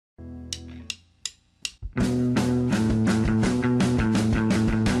How's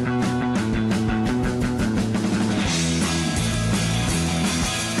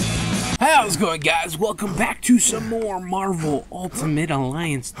it going, guys? Welcome back to some more Marvel Ultimate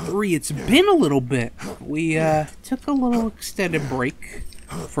Alliance 3. It's been a little bit. We took a little extended break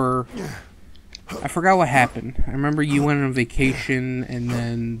for... I forgot what happened. I remember you went on vacation and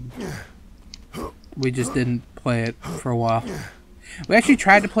then we just didn't play it for a while. We actually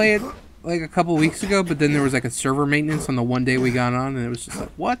tried to play it like a couple weeks ago, but then there was like a server maintenance on the one day we got on, and it was just like,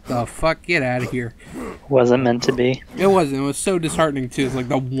 what the fuck? Get out of here. Wasn't meant to be. It wasn't. It was so disheartening too. It's like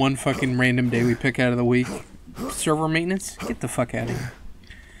the one fucking random day we pick out of the week. Server maintenance? Get the fuck out of here.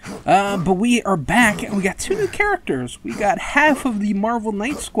 But we are back, and we got two new characters. We got half of the Marvel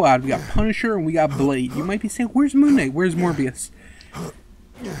Knight Squad. We got Punisher, and we got Blade. You might be saying, where's Moon Knight? Where's Morbius?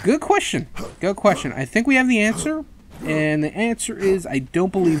 Good question. Good question. I think we have the answer. And the answer is, I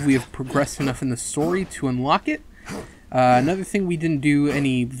don't believe we have progressed enough in the story to unlock it. Another thing we didn't do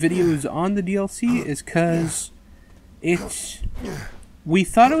any videos on the DLC is because we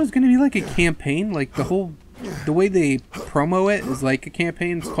thought it was going to be like a campaign. Like the way they promo it is like a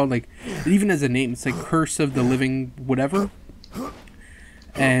campaign. It's called like, it even has a name. It's like Curse of the Living whatever.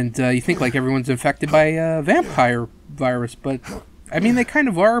 And you think like everyone's infected by a vampire virus, but I mean, they kind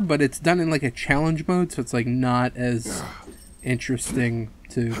of are, but it's done in like a challenge mode, so it's like not as interesting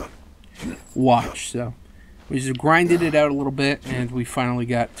to watch. So we just grinded it out a little bit, and we finally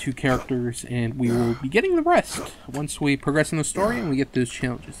got two characters, and we will be getting the rest once we progress in the story and we get those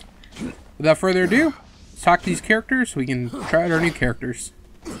challenges. Without further ado, let's talk to these characters so we can try out our new characters.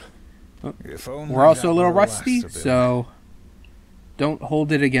 Oh, we're also a little rusty, so don't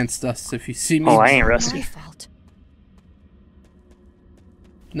hold it against us if you see me. Oh, I ain't rusty.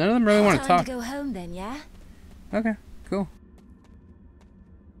 None of them really want to talk. Time to go home then, yeah? Okay, cool.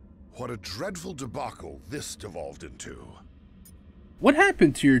 What a dreadful debacle this devolved into. What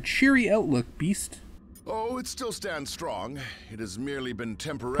happened to your cheery outlook, Beast? Oh, it still stands strong. It has merely been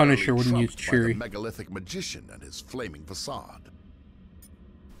temporarily Punisher wouldn't use trumped by cheery. the megalithic magician and his flaming facade.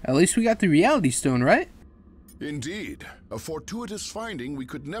 At least we got the Reality Stone, right? Indeed, a fortuitous finding we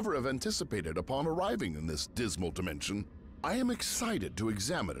could never have anticipated upon arriving in this dismal dimension. I am excited to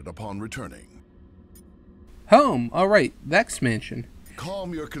examine it upon returning. Home, alright, Vex Mansion.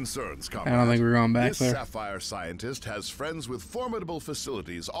 Calm your concerns, comrade. I don't think we're going back this there. Sapphire scientist has friends with formidable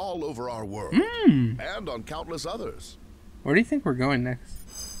facilities all over our world. And on countless others. Where do you think we're going next?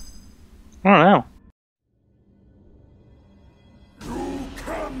 I don't know. You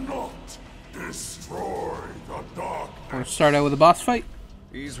cannot destroy the dark. Want to start out with a boss fight?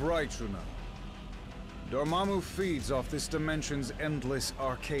 He's right, Shuna. Dormammu feeds off this dimension's endless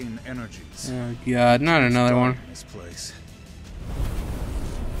arcane energies. Oh god, not another one. This place.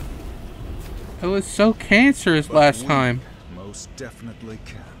 It was so cancerous last time. Most definitely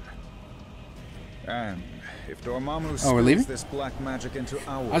can. And if Dormammu we're leaving? this black magic into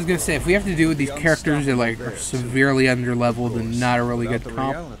our I was gonna say, if we have to deal with these characters that like are severely underleveled and not a really good the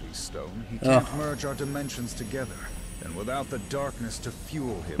comp. reality stone, he can't merge our dimensions together. And without the darkness to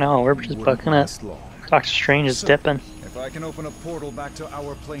fuel him, No, we're just bucking it. Doctor Strange is dipping. If I can open a portal back to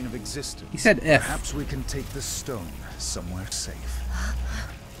our plane of existence, He said if. perhaps we can take the stone somewhere safe.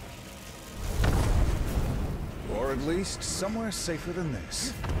 Or at least somewhere safer than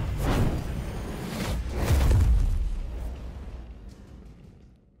this.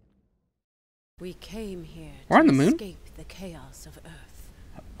 We came here We're on to the moon? escape the chaos of Earth.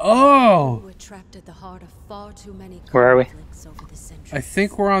 Oh! We were trapped at the heart of far too many Where are we? conflicts over the centuries. I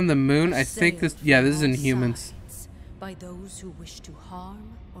think we're on the moon. I think this, yeah, this is Assailed in on all Humans. sides by those who wish to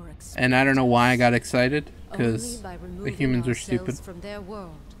harm or exploit. And I don't know why I got excited, Only because by the removing humans are ourselves stupid. from their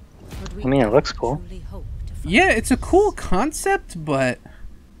world would we I mean, it ever looks cool. truly hope to find Yeah, it's a cool concept, but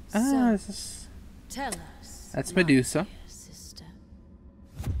So, it's just, tell us, that's my Medusa. dear sister.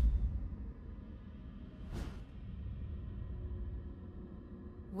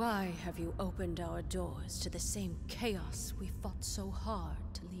 Why have you opened our doors to the same chaos we fought so hard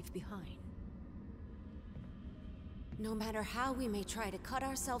to leave behind? No matter how we may try to cut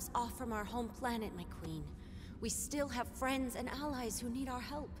ourselves off from our home planet, my queen, we still have friends and allies who need our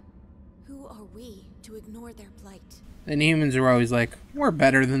help. Who are we to ignore their plight? And humans are always like, we're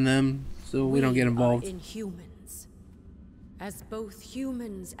better than them, so we don't get involved. We are Inhumans. As both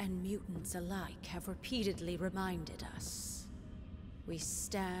humans and mutants alike have repeatedly reminded us, we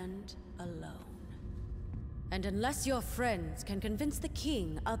stand alone. And unless your friends can convince the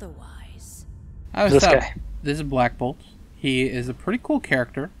king otherwise... This guy. This is Black Bolt. He is a pretty cool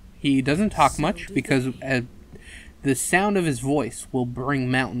character. He doesn't talk much because the sound of his voice will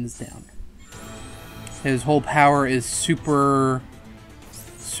bring mountains down. His whole power is super,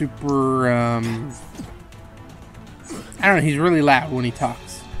 I don't know, he's really loud when he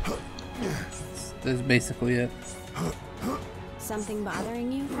talks. That's basically it. Something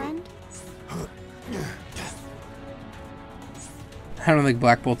bothering you, friend? I don't think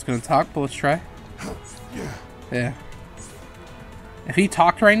Black Bolt's gonna talk, but let's try. Yeah. If he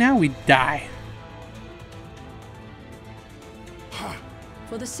talked right now, we'd die.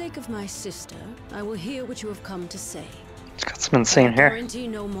 For the sake of my sister, I will hear what you have come to say. She's got some insane hair. Guarantee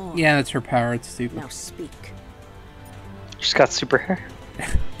no more. Yeah, that's her power. It's stupid. Now speak. She's got super hair.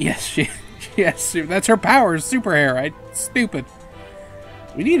 Yes, yes, that's her power. Super hair. Stupid.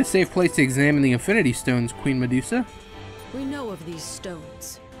 We need a safe place to examine the Infinity Stones, Queen Medusa. We know of these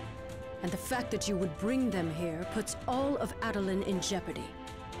stones, and the fact that you would bring them here puts all of Adeline in jeopardy.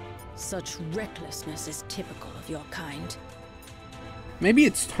 Such recklessness is typical of your kind. Maybe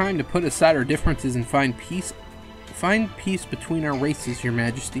it's time to put aside our differences and find peace between our races, Your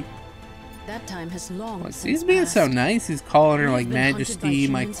Majesty. That time has long since He's being so passed. nice. He's calling her like We've been hunted Majesty,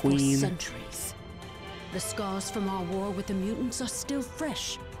 by my humans for queen. centuries. The scars from our war with the mutants are still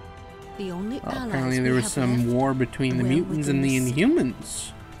fresh. The only allies Apparently there we was have some left war between the dwell mutants and within the the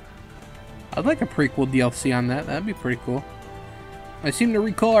Inhumans. I'd like a prequel DLC on that. That'd be pretty cool. I seem to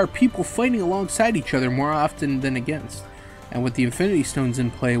recall our people fighting alongside each other more often than against. And with the Infinity Stones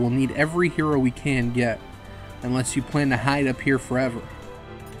in play, we'll need every hero we can get. Unless you plan to hide up here forever.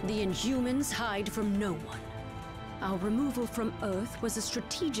 The Inhumans hide from no one. Our removal from Earth was a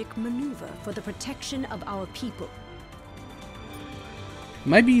strategic maneuver for the protection of our people. It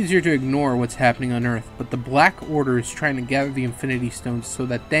might be easier to ignore what's happening on Earth, but the Black Order is trying to gather the Infinity Stones so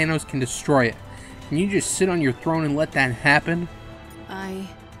that Thanos can destroy it. Can you just sit on your throne and let that happen? I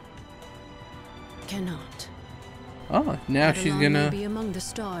cannot. Oh, now she's Adeline may gonna be among the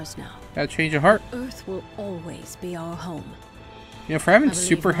stars now. gotta change her heart. Earth will always be our home. You know, for having I believe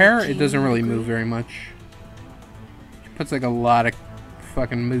super my hair, it king doesn't will really agree. move very much. She puts like a lot of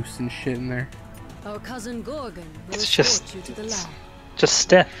fucking moose and shit in there. Our cousin Gorgon will It's escort just- you to the lab. Just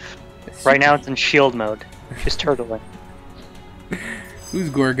stiff. Right now it's in shield mode. She's turtling. Who's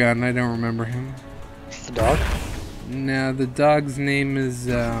Gorgon? I don't remember him. It's the dog. No, the dog's name is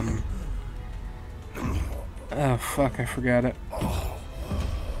oh fuck, I forgot it.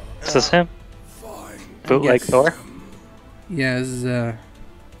 Is this him? Bootleg Yes. Thor? Yeah,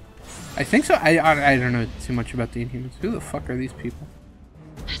 I think so. I don't know too much about the Inhumans. Who the fuck are these people?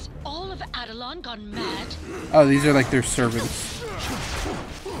 Has all of Adelon gone mad? Oh, these are like their servants.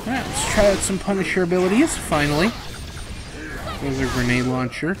 Alright, let's try out some Punisher abilities, finally. There's a grenade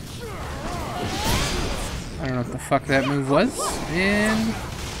launcher. I don't know what the fuck that move was. And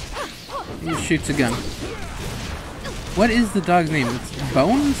he shoots a gun. What is the dog's name? It's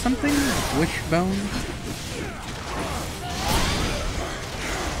Bone something? Wishbone?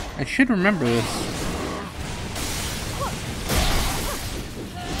 I should remember this.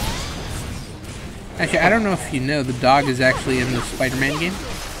 Actually, I don't know if you know, the dog is actually in the Spider-Man game.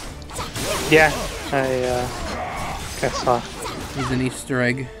 Yeah, I saw. He's an Easter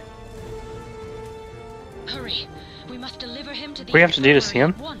egg. Hurry. We must deliver him to the What do you have to do to see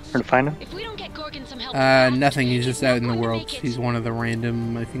him? at once. Or to find him? If we don't get Gorgon some help, Nothing. He's just out in the world. He's one of the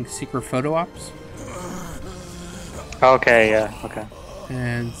random, I think, secret photo ops. Okay, yeah, okay.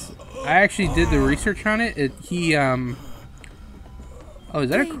 And I actually did the research on it. Oh, is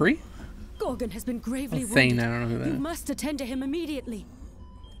that a Kree? Gorgon has been gravely Thane, wounded. I don't know who that You is. must attend to him immediately.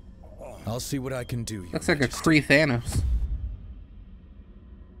 I'll see what I can do. Your Looks like a Majesty. Kree Thanos.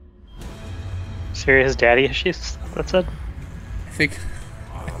 Serious daddy issues? That's it? I think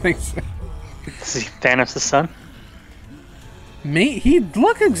so. Is he Thanos' son? Mate, he'd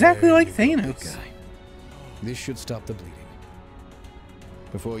look exactly like Thanos. Guy. This should stop the bleeding.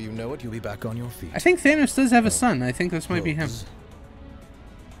 Before you know it, you'll be back on your feet. I think Thanos does have a son. I think this might be him.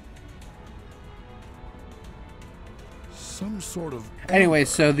 Some sort of... Anyway,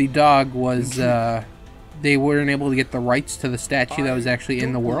 so the dog was, they weren't able to get the rights to the statue that was actually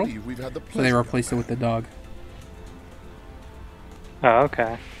in the world, so they replaced it with the dog. Oh,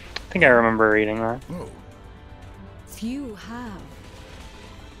 okay. I think I remember reading that. Oh, Few have.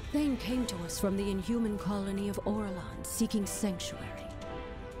 Thane came to us from the inhuman colony of Orlon, seeking sanctuary.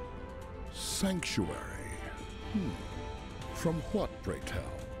 sanctuary. From what, pray tell?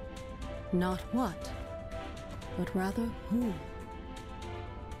 Not what, but rather who.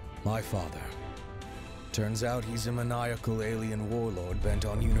 My father. Turns out he's a maniacal alien warlord bent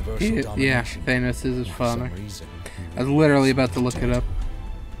on universal Yeah, domination. Thanos is his For father. some reason, he I was literally about to look it up.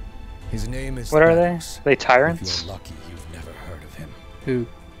 His name is What are they? Thanos. Are they If tyrants? you're lucky, you've never heard of him. Who?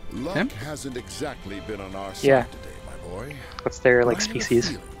 Luck Him? hasn't exactly been on our side Yeah. today, my boy. What's their I like have a species?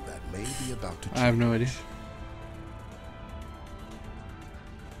 feeling that may be about to I have no idea. change.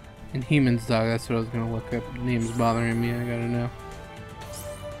 Inhumans, dog. That's what I was gonna look up. Name's bothering me. I gotta know.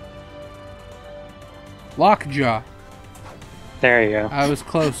 Lockjaw. There you go. I was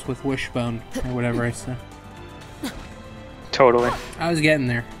close with Wishbone or whatever I said. Totally. I was getting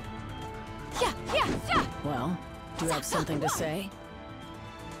there. Well, do you have something to say?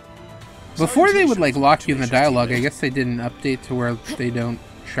 Before they would like lock you in the dialogue, I guess they did an update to where they don't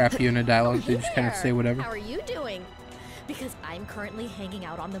trap you in a dialogue. They just kind of say whatever. How are you doing? Because I'm currently hanging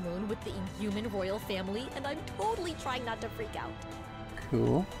out on the moon with the Inhuman royal family, and I'm totally trying not to freak out.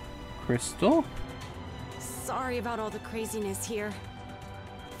 Cool. Crystal. Sorry about all the craziness here.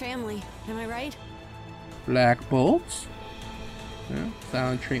 Family, am I right? Black bolts. Yeah,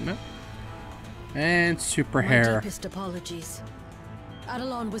 silent treatment. And super My hair. deepest apologies.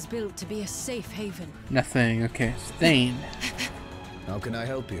 Adelon was built to be a safe haven. Nothing. Okay. Stain. How can I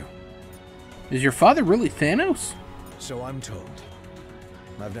help you? Is your father really Thanos? So I'm told.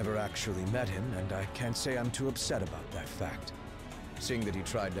 I've never actually met him, and I can't say I'm too upset about that fact, seeing that he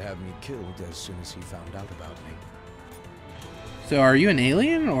tried to have me killed as soon as he found out about me. So are you an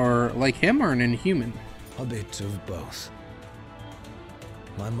alien or like him or an inhuman? A bit of both.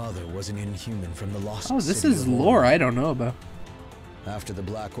 My mother was an Inhuman from the lost Oh, this city is of lore Orlon. I don't know about. After the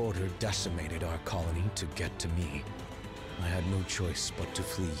Black Order decimated our colony to get to me, I had no choice but to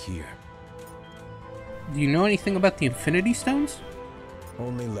flee here. Do you know anything about the Infinity Stones?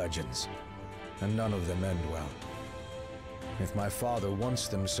 Only legends, and none of them end well. If my father wants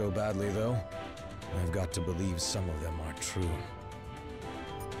them so badly, though, I've got to believe some of them are true.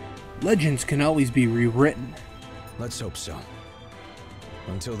 Legends can always be rewritten. Let's hope so.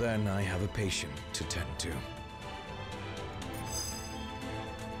 Until then, I have a patient to tend to.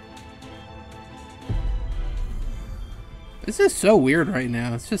 This is so weird right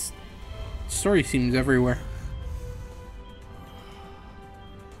now. It's just... story seems everywhere.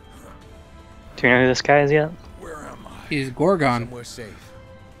 Do you know who this guy is yet? Where am I? He's Gorgon. Somewhere safe.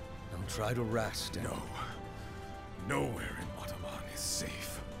 Now try to rest and... No. Nowhere in Guatemala is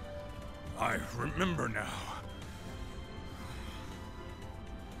safe. I remember now.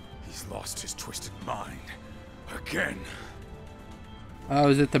 He's lost his twisted mind. Again. Oh,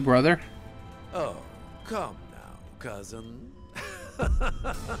 is it the brother? Oh, come now, cousin.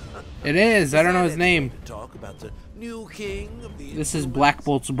 It is. I don't know his name. Talk about the new king of the This is Inhumans. Black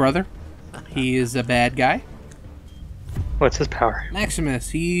Bolt's brother. He is a bad guy. What's his power? Maximus.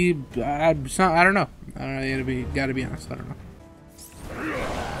 He... I don't know. I don't know. Gotta be honest. I don't know.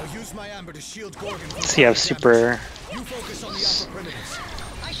 I'll use my amber to shield Gorgon. Does he have super You focus on the upper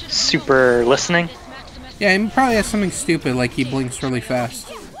perimeters. super listening? Yeah, he probably has something stupid like he blinks really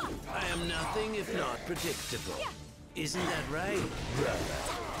fast. I am nothing if not predictable. Isn't that right,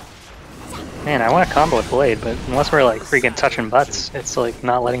 brother? Man, I want to combo with Blade, but unless we're like freaking touching butts, it's like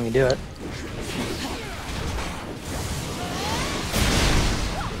not letting me do it.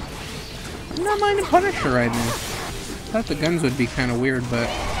 I'm not minding Punisher right now. Thought the guns would be kind of weird, but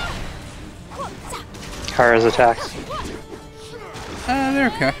How are his attacks? they're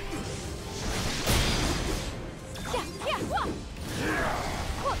okay.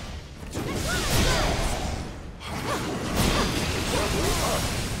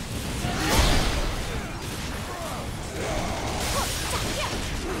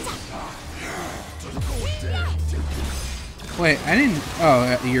 Wait, I didn't.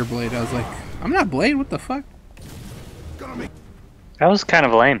 Oh, your Blade. I was like, I'm not Blade. What the fuck? That was kind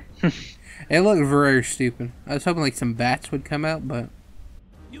of lame. It looked very stupid. I was hoping like some bats would come out, but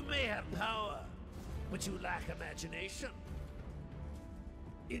You may have power, but you lack imagination.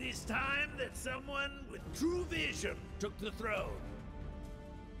 It is time that someone with true vision took the throne.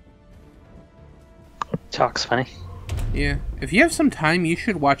 Talk's funny. yeah. If you have some time, you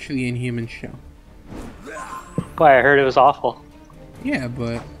should watch the Inhuman show. Boy, I heard it was awful. Yeah,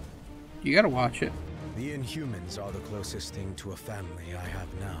 but you gotta watch it. The Inhumans are the closest thing to a family I have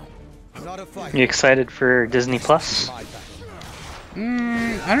now. Not a fight. You excited for Disney Plus? My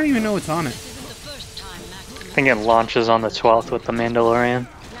battle. I don't even know what's on it. I think it launches on the 12th with The Mandalorian.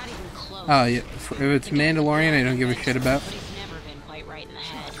 Oh yeah. If it's Mandalorian, I don't give a shit about.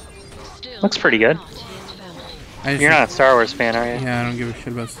 Looks pretty good. I just You're not a Star Wars fan, are you? Yeah, I don't give a shit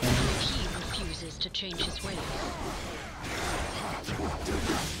about Star Wars.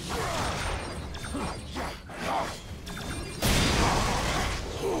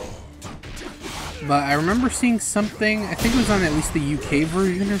 But I remember seeing something, I think it was on at least the UK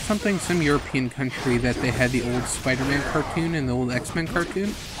version or something, some European country, that they had the old Spider-Man cartoon and the old X-Men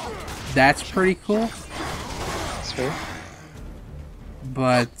cartoon. That's pretty cool. Sweet.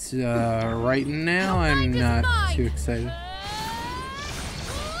 But right now, I'm not too excited.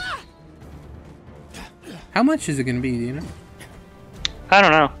 How much is it going to be, do you know? I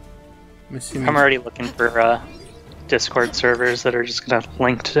don't know. I'm I'm already looking for Discord servers that are just gonna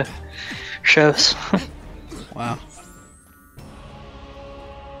link to shows. Wow.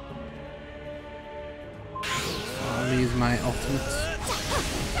 Let me use my ultimates.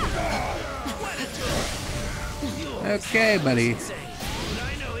 Okay, buddy.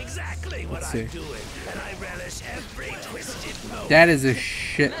 Let's see. That is a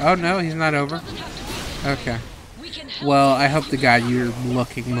shit. Oh no, he's not over. Okay. Well, I hope to God you're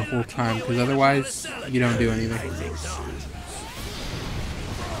looking the whole time, because otherwise you don't do anything.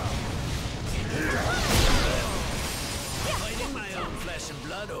 Fighting my own flesh and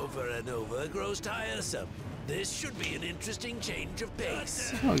blood over and over grows tiresome. This should be an interesting change of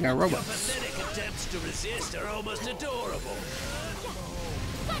pace. Oh, we got robots. Your pathetic attempts to resist are almost adorable.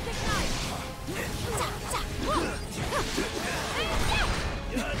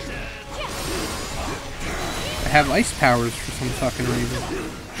 I have ice powers for some fucking reason.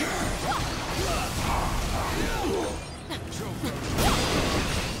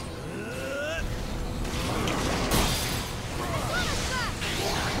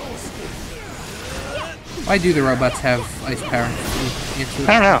 Why do the robots have ice power? I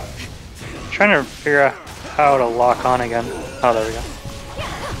don't know. I'm trying to figure out how to lock on again. Oh, there we go.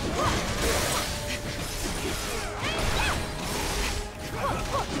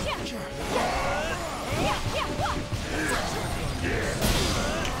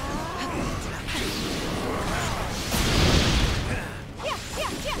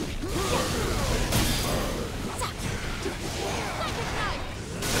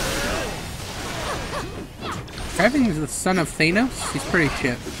 Having the son of Thanos, he's pretty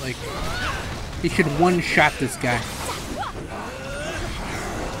shit. Like, he should one-shot this guy.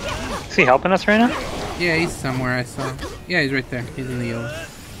 Is he helping us right now? Yeah, he's somewhere, I saw. Yeah, he's right there. He's in the yellow.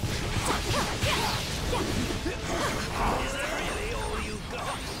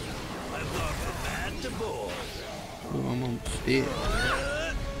 Oh, I'm almost dead.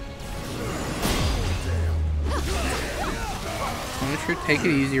 Punisher, take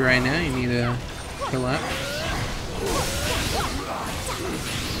it easy right now. You need to kill up.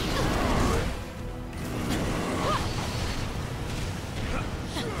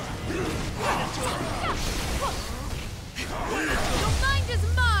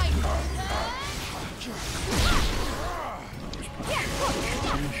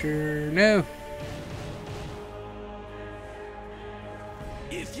 Punisher, no.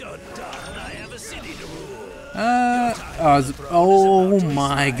 If you're done, I have a city to rule. Oh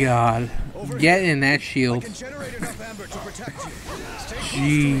my God. Get in that shield.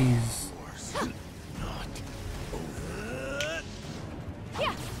 Jeez.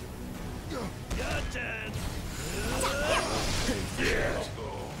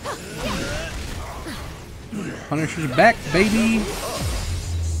 Punisher's back, baby.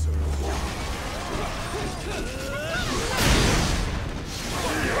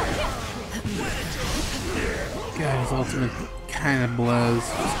 God, his ultimate kind of blows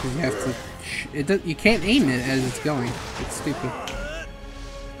just because you have to. You can't aim it as it's going. It's stupid.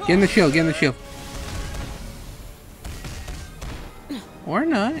 Get in the shield. Get in the shield. Or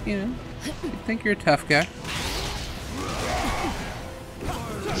not, you know. You think you're a tough guy.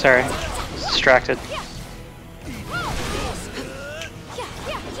 Sorry, distracted.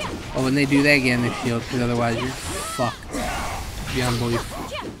 Oh, when they do that, get in the shield, because otherwise you're fucked. Beyond belief.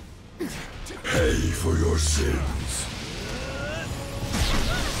 Pay for your sins.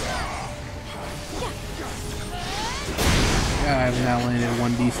 God, I have now landed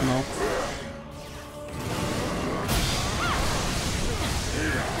one decent ult.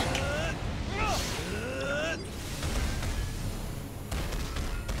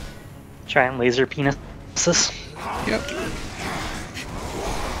 Giant laser penises. Yep.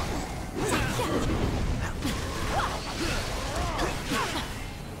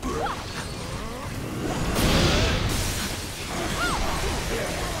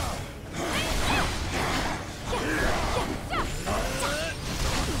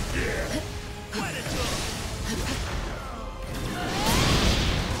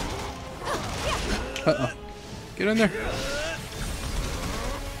 Uh-oh. Get in there.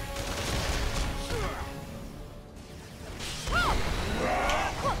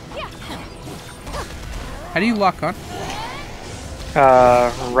 How do you lock on?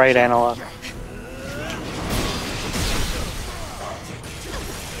 Right analog.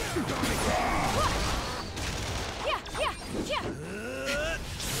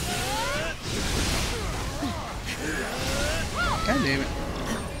 God damn it.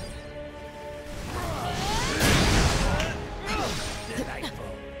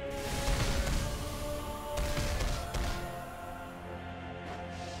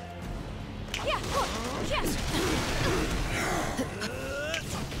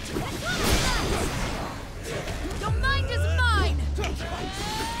 Your mind is mine!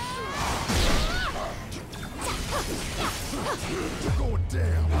 Going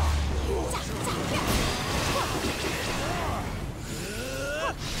down.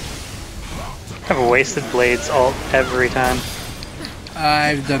 I have wasted blades ult every time.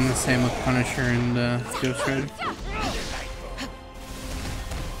 I've done the same with Punisher and Ghost Rider.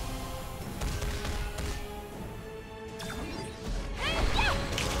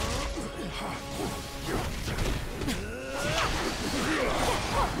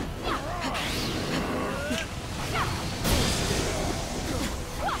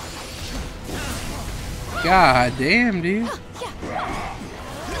 God damn, dude.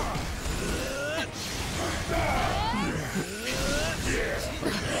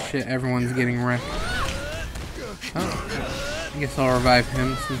 Shit, everyone's getting wrecked. Oh, I guess I'll revive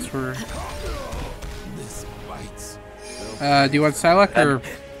him since we're... do you want Psylocke or...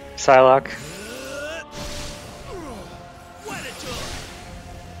 Psylocke.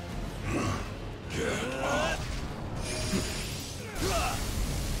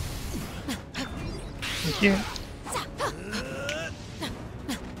 Thank you.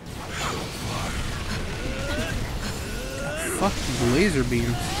 Fuck the laser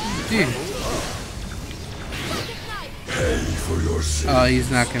beams. Dude. Oh, he's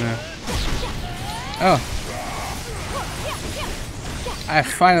not gonna... Oh. I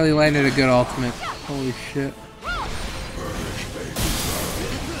finally landed a good ultimate. Holy shit.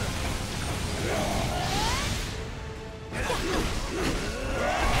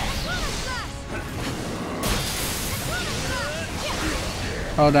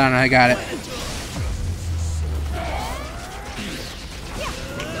 Hold on, I got it.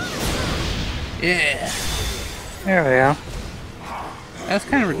 Yeah. There we go. That's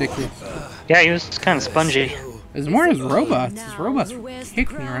kind of ridiculous. Yeah, he was kind of spongy. It's more his robots. His robots were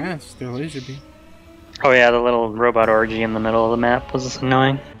kicking our ass. Their laser beam. Oh yeah, the little robot orgy in the middle of the map was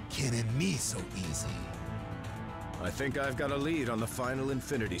annoying. Kidding me so easy. I think I've got a lead on the final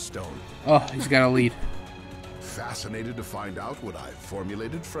Infinity Stone. Oh, he's got a lead. Fascinated to find out what I've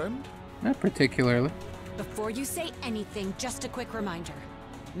formulated, friend? Not particularly. Before you say anything, just a quick reminder.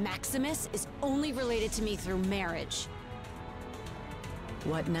 Maximus is only related to me through marriage.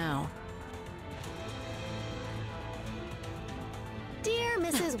 What now? Dear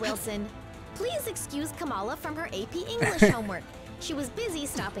Mrs. Wilson, please excuse Kamala from her AP English homework. She was busy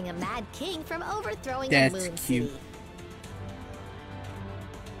stopping a mad king from overthrowing the That's Moon cute. City.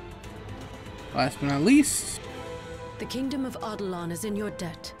 Last but not least. The kingdom of Eidolon is in your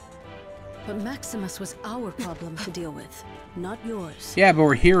debt. But Maximus was our problem to deal with, not yours. Yeah, but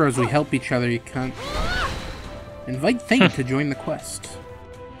we're heroes. We help each other, you cunt. Invite Thane to join the quest.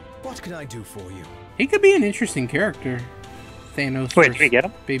 What can I do for you? He could be an interesting character. Thanos. Wait, did we get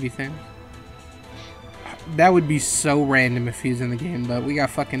him? Baby Thanos. That would be so random if he's in the game, but we got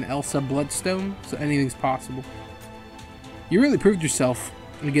fucking Elsa Bloodstone, so anything's possible. You really proved yourself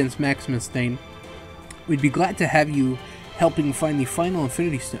against Maximus Thane. We'd be glad to have you helping find the final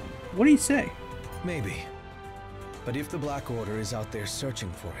Infinity Stone. What do you say? Maybe. But if the Black Order is out there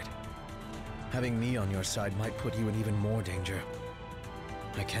searching for it, having me on your side might put you in even more danger.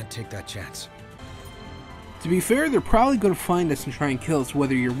 I can't take that chance. To be fair, they're probably going to find us and try and kill us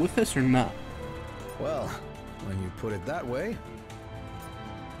whether you're with us or not. Well, when you put it that way...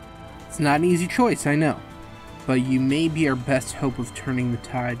 It's not an easy choice, I know. But you may be our best hope of turning the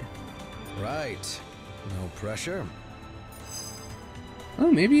tide. Right. No pressure.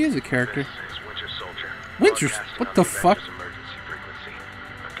 Oh, maybe he is a character. Winter... What the fuck?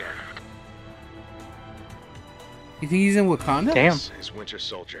 You think he's in Wakanda? Damn. This is Winter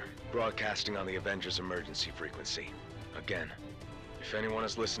Soldier, broadcasting on the Avengers emergency frequency. Again, if anyone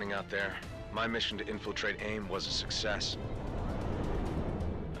is listening out there, my mission to infiltrate AIM was a success.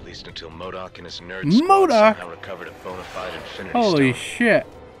 At least until MODOK and his nerd squad somehow recovered a bona fide Infinity Holy Stone. shit.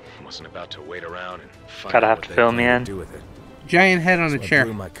 Wasn't about to wait around and find Gotta out have what to they fill could me in. Do with it. Giant head on So a I chair.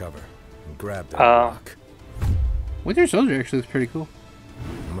 blew my cover and grabbed that Oh. rock. Winter Soldier actually is pretty cool.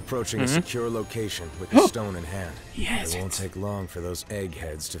 I'm approaching a secure location with the stone in hand. Yes, It won't take long for those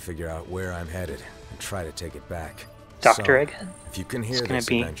eggheads to figure out where I'm headed and try to take it back. Dr. So, Egghead? if you can hear gonna this,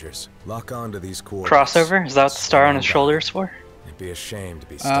 be Avengers, lock on to these coordinates. Crossover? Is that what the star on his shoulder is for? It'd be a shame to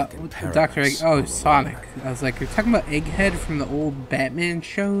be stuck in paradise. Dr. Egg. Oh, all Sonic. alone. I was like, you're talking about Egghead from the old Batman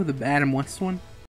show, the Adam West one?